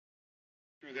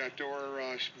through that door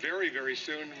very, very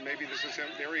soon. Maybe this is him.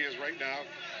 There he is right now.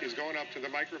 He's going up to the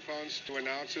microphones to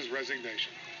announce his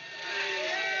resignation.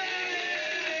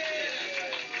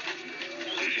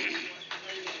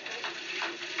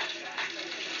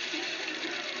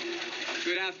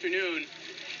 Good afternoon.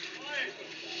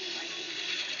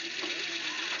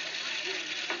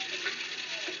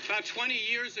 About 20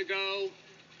 years ago,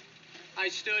 I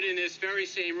stood in this very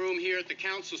same room here at the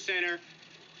Council Center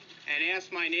and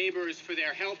asked my neighbors for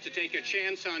their help to take a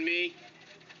chance on me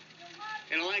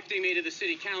in electing me to the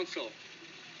City Council.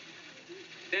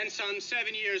 Then some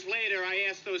 7 years later, I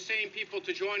asked those same people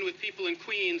to join with people in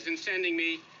Queens in sending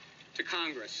me to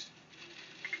Congress.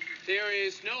 There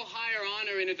is no higher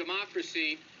honor in a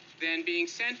democracy than being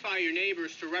sent by your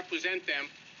neighbors to represent them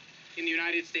in the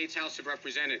United States House of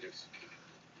Representatives.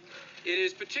 It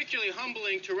is particularly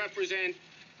humbling to represent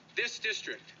this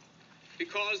district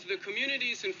because the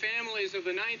communities and families of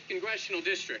the 9th Congressional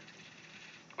District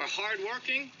are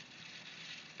hardworking,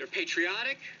 they're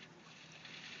patriotic,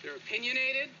 they're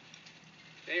opinionated,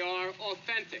 they are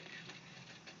authentic.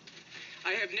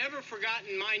 I have never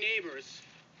forgotten my neighbors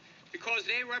because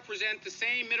they represent the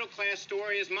same middle-class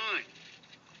story as mine.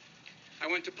 I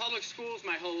went to public schools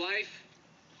my whole life.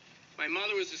 My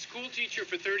mother was a school teacher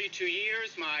for 32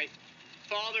 years. My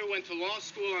father went to law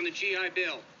school on the GI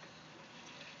Bill.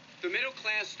 The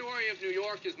middle-class story of New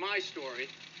York is my story,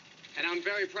 and I'm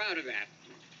very proud of that.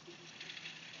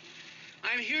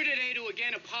 I'm here today to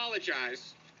again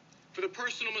apologize for the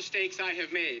personal mistakes I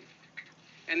have made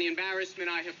and the embarrassment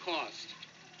I have caused.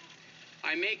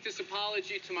 I make this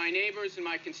apology to my neighbors and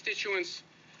my constituents,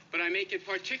 but I make it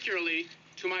particularly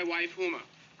to my wife, Huma.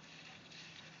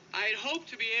 I had hoped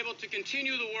to be able to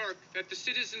continue the work that the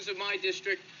citizens of my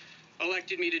district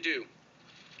elected me to do,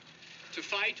 to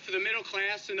fight for the middle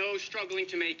class and those struggling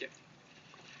to make it.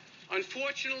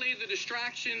 Unfortunately, the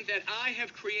distraction that I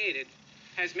have created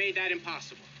has made that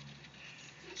impossible.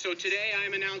 So today I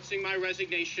am announcing my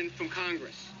resignation from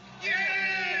Congress. Yeah!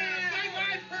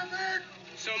 Bye-bye, pervert!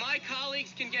 So my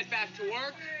colleagues can get back to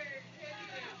work,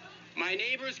 my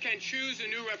neighbors can choose a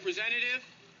new representative,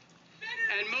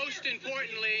 and most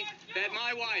importantly, that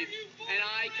my wife and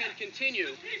I can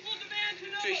continue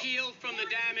to heal from the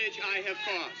damage I have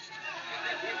caused.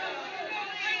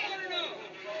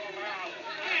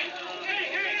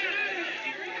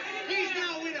 He's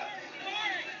not with us.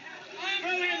 Throw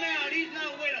him out. He's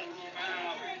not with us.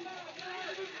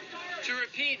 To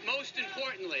repeat, most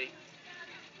importantly,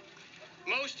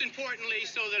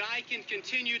 so that I can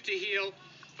continue to heal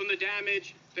from the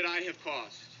damage that I have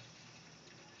caused.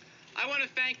 I want to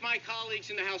thank my colleagues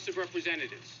in the House of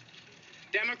Representatives,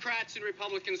 Democrats and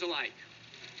Republicans alike.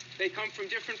 They come from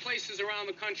different places around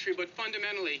the country, but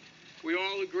fundamentally, we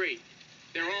all agree.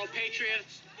 They're all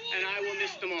patriots, and I will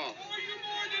miss them all.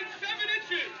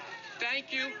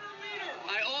 Thank you.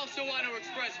 I also want to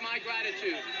express my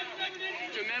gratitude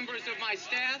to members of my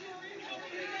staff.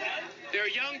 They're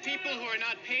young people who are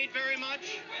not paid very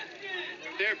much.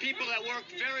 They're people that work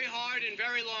very hard and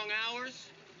very long hours.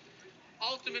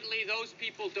 Ultimately, those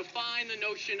people define the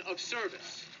notion of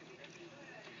service.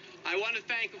 I want to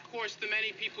thank, of course, the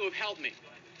many people who have helped me,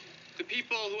 the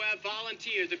people who have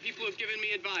volunteered, the people who have given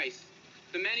me advice,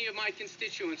 the many of my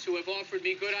constituents who have offered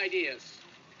me good ideas.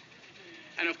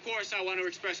 And of course, I want to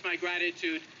express my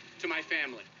gratitude to my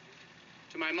family,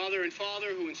 to my mother and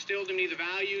father who instilled in me the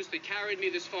values that carried me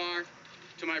this far,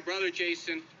 to my brother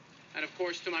Jason, and of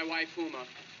course to my wife Huma,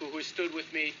 who has stood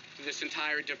with me through this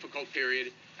entire difficult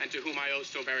period and to whom I owe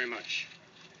so very much.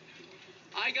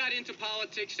 I got into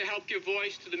politics to help give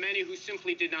voice to the many who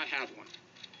simply did not have one.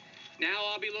 Now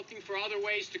I'll be looking for other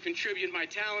ways to contribute my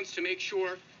talents to make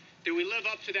sure that we live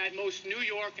up to that most New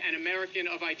York and American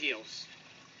of ideals.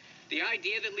 The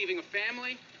idea that leaving a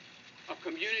family, a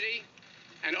community,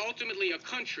 and ultimately a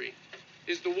country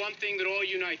is the one thing that all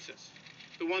unites us,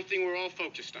 the one thing we're all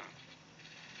focused on.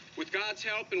 With God's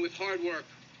help and with hard work,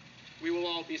 we will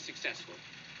all be successful.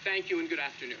 Thank you and good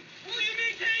afternoon. Will you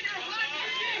maintain your hot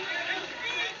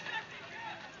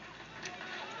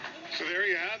So there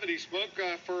you have it. He spoke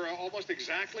for almost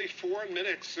exactly 4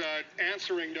 minutes,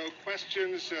 answering no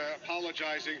questions,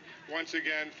 apologizing once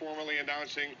again, formally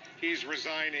announcing he's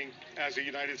resigning as a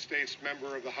United States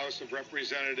member of the House of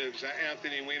Representatives.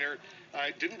 Anthony Weiner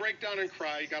didn't break down and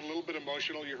cry. He got a little bit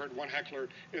emotional. You heard one heckler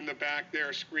in the back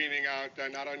there screaming out,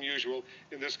 not unusual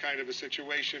in this kind of a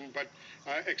situation, but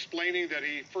explaining that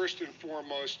he first and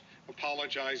foremost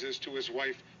apologizes to his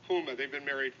wife, Huma. They've been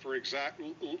married for a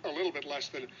little bit less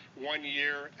than 1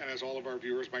 year, and as all of our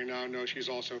viewers by now know, she's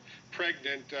also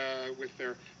pregnant with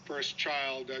their first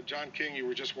child. John King, you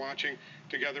were just watching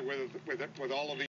together with all of the